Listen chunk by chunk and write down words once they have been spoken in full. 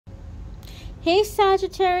Hey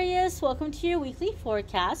Sagittarius, welcome to your weekly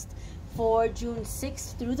forecast for June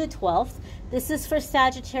 6th through the 12th. This is for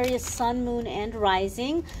Sagittarius, Sun, Moon, and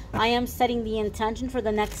Rising. I am setting the intention for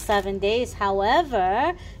the next 7 days.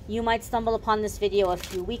 However, you might stumble upon this video a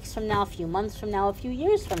few weeks from now, a few months from now, a few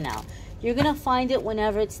years from now. You're going to find it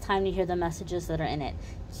whenever it's time to hear the messages that are in it.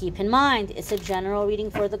 Keep in mind, it's a general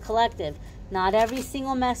reading for the collective. Not every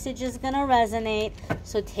single message is going to resonate,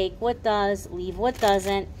 so take what does, leave what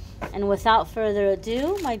doesn't. And without further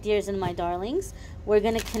ado, my dears and my darlings, we're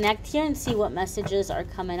going to connect here and see what messages are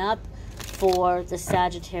coming up for the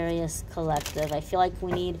Sagittarius collective. I feel like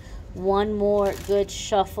we need one more good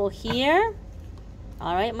shuffle here.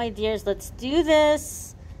 All right, my dears, let's do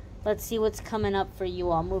this. Let's see what's coming up for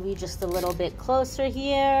you. I'll move you just a little bit closer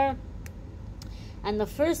here. And the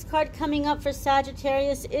first card coming up for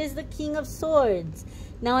Sagittarius is the King of Swords.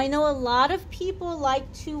 Now, I know a lot of people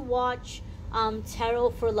like to watch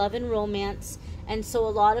tarot for love and romance, and so a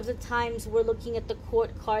lot of the times we're looking at the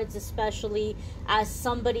court cards especially as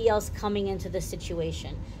somebody else coming into the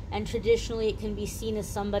situation, and traditionally it can be seen as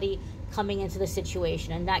somebody coming into the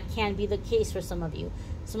situation, and that can be the case for some of you.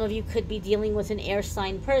 Some of you could be dealing with an air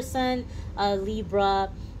sign person, a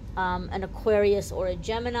Libra, an Aquarius, or a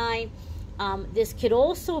Gemini. This could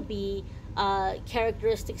also be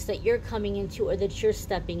characteristics that you're coming into or that you're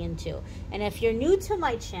stepping into. And if you're new to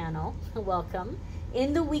my channel, welcome.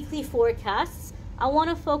 In the weekly forecasts, I want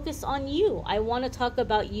to focus on you. I want to talk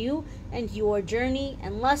about you and your journey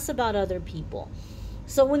and less about other people.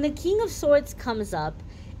 So when the King of Swords comes up,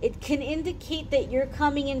 it can indicate that you're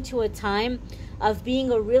coming into a time of being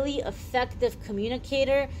a really effective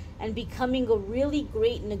communicator and becoming a really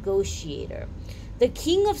great negotiator. The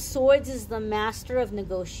King of Swords is the master of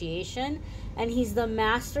negotiation, and he's the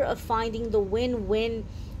master of finding the win-win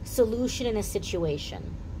solution in a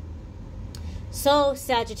situation. So,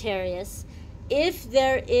 Sagittarius, if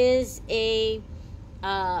there is a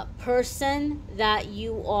person that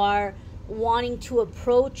you are wanting to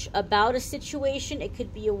approach about a situation, it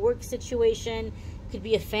could be a work situation, it could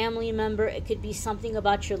be a family member, it could be something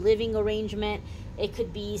about your living arrangement, it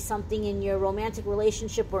could be something in your romantic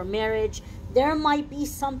relationship or marriage. There might be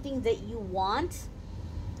something that you want.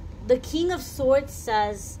 The King of Swords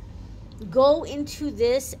says, go into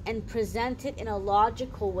this and present it in a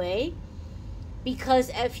logical way,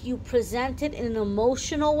 because if you present it in an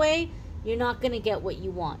emotional way, you're not going to get what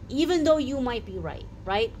you want, even though you might be right,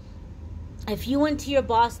 right? If you went to your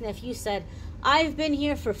boss and if you said, I've been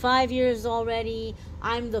here for 5 years already,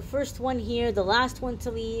 I'm the first one here, the last one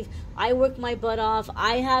to leave, I work my butt off,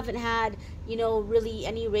 I haven't had, really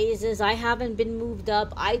any raises, I haven't been moved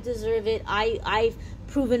up, I deserve it, I've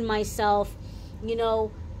proven myself,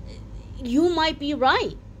 you might be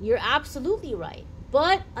right. You're absolutely right.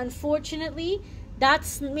 But unfortunately,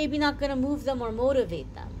 that's maybe not going to move them or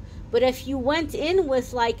motivate them. But if you went in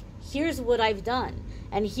with like, here's what I've done,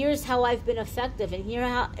 and here's how I've been effective, and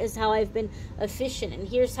here is how I've been efficient, and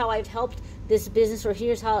here's how I've helped this business, or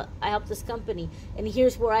here's how I helped this company, and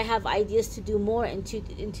here's where I have ideas to do more and to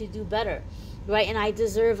do better, right? And I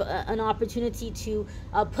deserve an opportunity to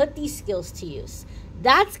put these skills to use.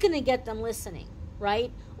 That's going to get them listening,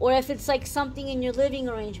 right? Or if it's like something in your living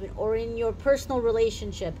arrangement or in your personal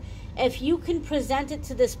relationship, if you can present it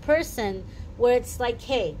to this person where it's like,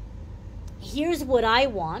 hey, here's what I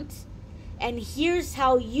want, and here's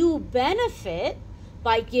how you benefit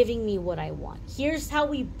by giving me what I want. Here's how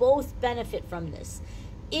we both benefit from this.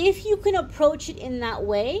 If you can approach it in that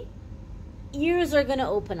way, ears are going to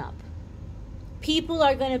open up. People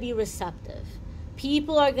are going to be receptive.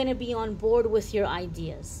 People are going to be on board with your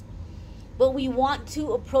ideas. But we want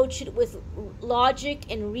to approach it with logic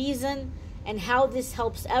and reason and how this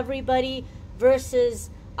helps everybody versus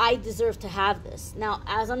I deserve to have this. Now,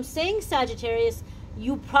 as I'm saying, Sagittarius,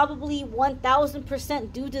 you probably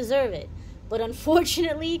 1000% do deserve it. But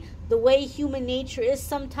unfortunately, the way human nature is,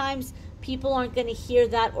 sometimes people aren't going to hear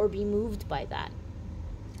that or be moved by that.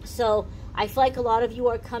 So I feel like a lot of you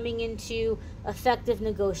are coming into effective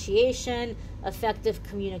negotiation, effective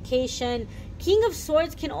communication. King of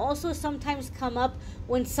Swords can also sometimes come up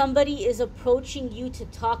when somebody is approaching you to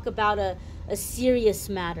talk about a serious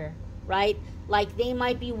matter, right? Like they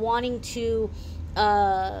might be wanting to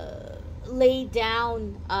lay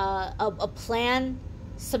down a plan,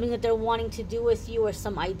 something that they're wanting to do with you, or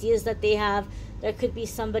some ideas that they have. There could be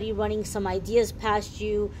somebody running some ideas past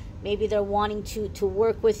you. Maybe they're wanting to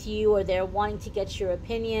work with you, or they're wanting to get your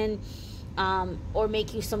opinion, or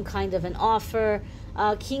make you some kind of an offer.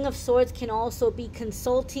 King of Swords can also be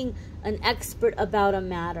consulting an expert about a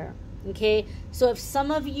matter. Okay, so if some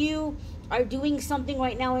of you are doing something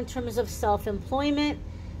right now in terms of self-employment,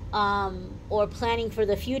 or planning for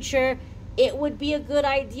the future, it would be a good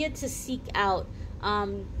idea to seek out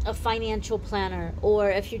a financial planner. Or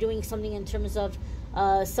if you're doing something in terms of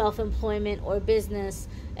self-employment or business,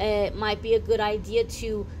 it might be a good idea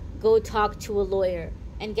to go talk to a lawyer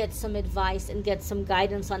and get some advice and get some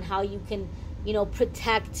guidance on how you can,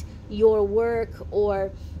 protect your work,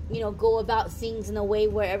 or go about things in a way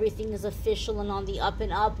where everything is official and on the up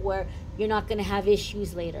and up, where you're not going to have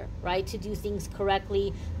issues later, right? To do things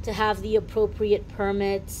correctly, to have the appropriate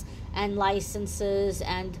permits and licenses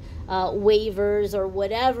and waivers or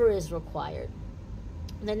whatever is required.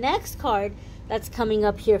 The next card that's coming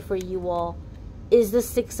up here for you all is the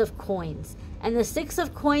Six of Coins. And the Six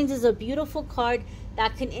of Coins is a beautiful card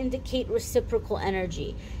that can indicate reciprocal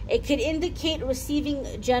energy. It could indicate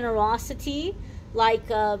receiving generosity, like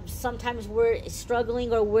sometimes we're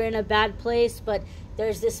struggling or we're in a bad place, but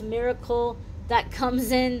there's this miracle that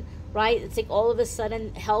comes in, right? It's like all of a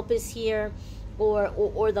sudden help is here,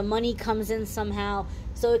 or the money comes in somehow.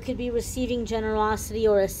 So it could be receiving generosity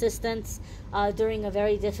or assistance during a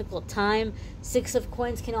very difficult time. Six of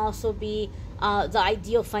Coins can also be the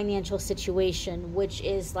ideal financial situation, which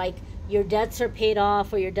is like your debts are paid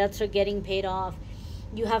off, or your debts are getting paid off.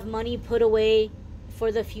 You have money put away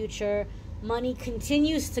for the future. Money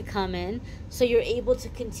continues to come in, so you're able to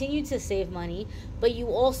continue to save money, but you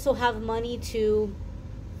also have money to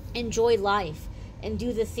enjoy life and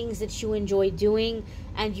do the things that you enjoy doing.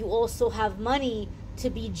 And you also have money to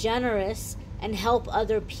be generous and help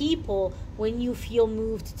other people when you feel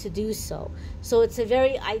moved to do so. So it's a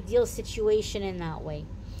very ideal situation in that way.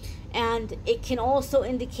 And it can also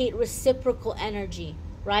indicate reciprocal energy,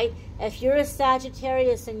 right? If you're a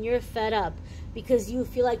Sagittarius and you're fed up because you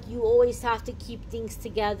feel like you always have to keep things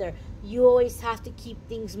together, you always have to keep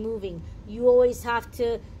things moving, you always have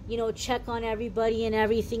to, check on everybody and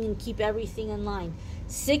everything and keep everything in line.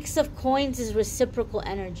 Six of Coins is reciprocal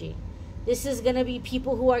energy. This is going to be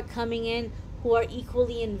people who are coming in, who are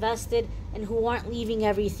equally invested, and who aren't leaving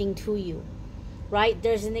everything to you, right?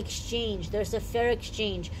 There's an exchange. There's a fair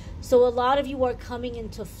exchange. So a lot of you are coming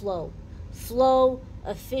into flow,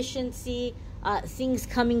 efficiency, things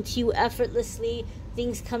coming to you effortlessly,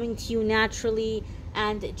 things coming to you naturally,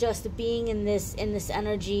 and just being in this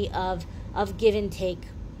energy of give and take,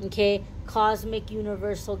 okay? Cosmic,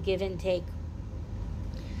 universal give and take.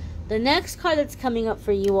 The next card that's coming up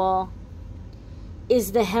for you all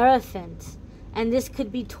is the Hierophant. And this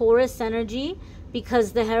could be Taurus energy,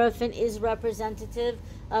 because the Hierophant is representative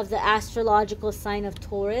of the astrological sign of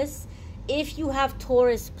Taurus. If you have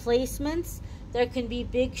Taurus placements, there can be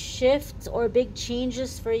big shifts or big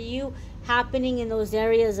changes for you happening in those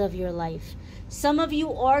areas of your life. Some of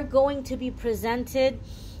you are going to be presented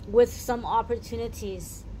with some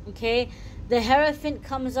opportunities, okay? The Hierophant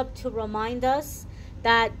comes up to remind us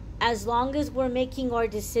that as long as we're making our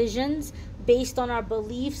decisions based on our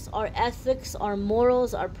beliefs, our ethics, our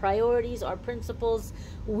morals, our priorities, our principles,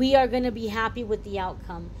 we are going to be happy with the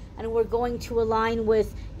outcome. And we're going to align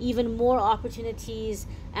with even more opportunities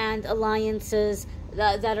and alliances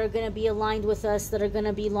that are going to be aligned with us, that are going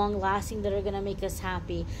to be long-lasting, that are going to make us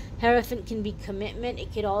happy. Hierophant can be commitment.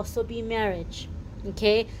 It could also be marriage.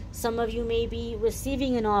 Okay, some of you may be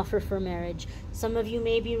receiving an offer for marriage. Some of you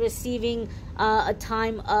may be receiving a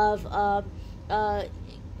time of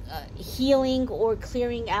healing or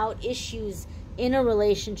clearing out issues in a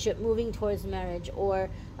relationship, moving towards marriage, or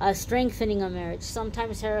strengthening a marriage.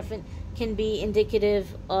 Sometimes Hierophant can be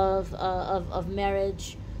indicative of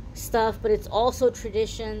marriage stuff, but it's also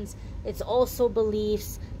traditions, it's also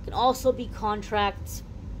beliefs, it can also be contracts.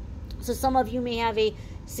 So some of you may have a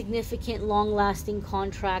significant long-lasting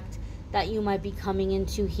contract that you might be coming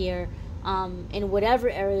into here in whatever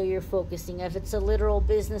area you're focusing. If it's a literal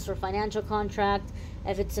business or financial contract,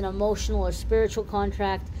 if it's an emotional or spiritual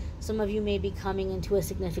contract, some of you may be coming into a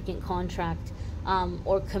significant contract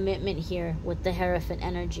or commitment here with the Hierophant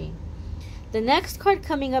energy. The next card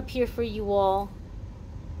coming up here for you all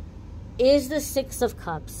is the Six of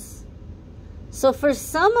Cups. So for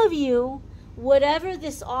some of you, whatever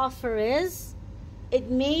this offer is, it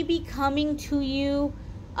may be coming to you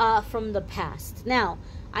from the past. Now,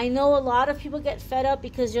 I know a lot of people get fed up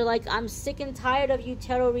because you're like, I'm sick and tired of you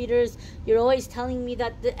tarot readers. You're always telling me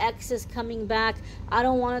that the ex is coming back. I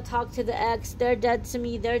don't want to talk to the ex. They're dead to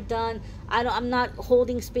me. They're done. I'm not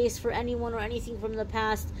holding space for anyone or anything from the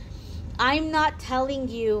past. I'm not telling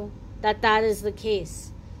you that that is the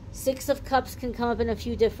case. Six of Cups can come up in a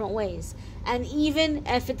few different ways. And even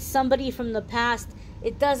if it's somebody from the past,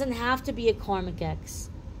 it doesn't have to be a karmic ex.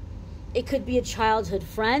 It could be a childhood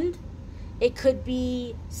friend. It could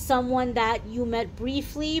be someone that you met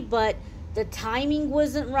briefly, but the timing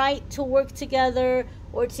wasn't right to work together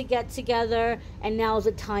or to get together, and now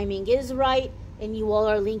the timing is right and you all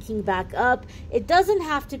are linking back up. It doesn't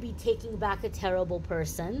have to be taking back a terrible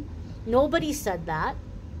person. Nobody said that.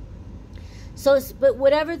 So, but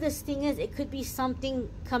whatever this thing is, it could be something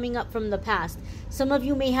coming up from the past. Some of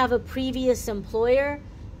you may have a previous employer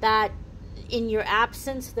that in your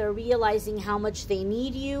absence, they're realizing how much they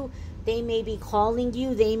need you. They may be calling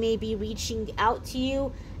you. They may be reaching out to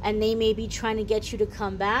you, and they may be trying to get you to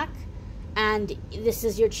come back. And this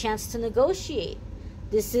is your chance to negotiate.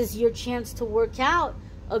 This is your chance to work out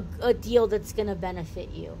a deal that's going to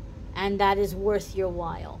benefit you, and that is worth your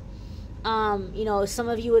while. You know, some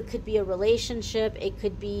of you, it could be a relationship. It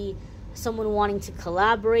could be someone wanting to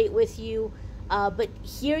collaborate with you. But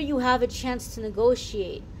here you have a chance to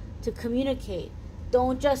negotiate, to communicate.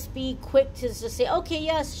 Don't just be quick to just say, okay,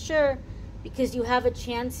 yes, sure, because you have a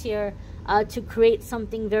chance here to create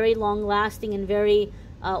something very long-lasting and very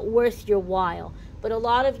worth your while. But a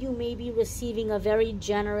lot of you may be receiving a very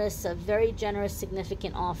generous,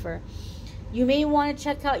 significant offer. You may want to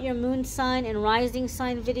check out your moon sign and rising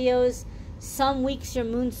sign videos. Some weeks your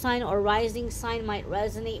moon sign or rising sign might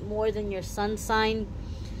resonate more than your sun sign.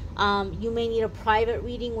 You may need a private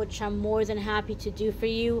reading, which I'm more than happy to do for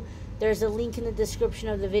you. There's a link in the description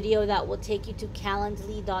of the video that will take you to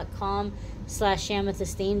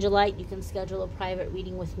calendly.com/amethystangelite. You can schedule a private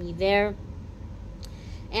reading with me there.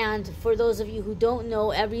 And for those of you who don't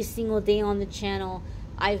know, every single day on the channel,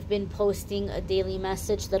 I've been posting a daily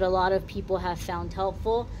message that a lot of people have found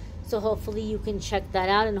helpful. So hopefully you can check that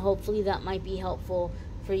out, and hopefully that might be helpful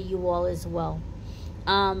for you all as well.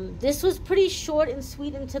 This was pretty short and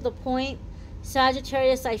sweet and to the point.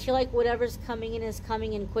 Sagittarius, I feel like whatever's coming in is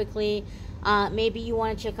coming in quickly. Maybe you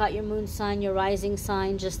want to check out your moon sign, your rising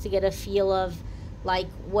sign, just to get a feel of like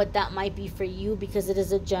what that might be for you, because it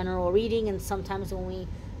is a general reading, and sometimes when we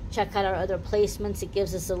check out our other placements, it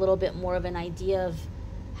gives us a little bit more of an idea of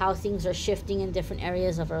how things are shifting in different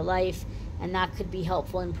areas of our life, and that could be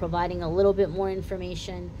helpful in providing a little bit more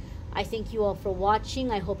information. I thank you all for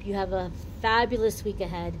watching. I hope you have a fabulous week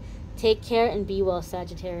ahead. Take care and be well,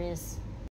 Sagittarius.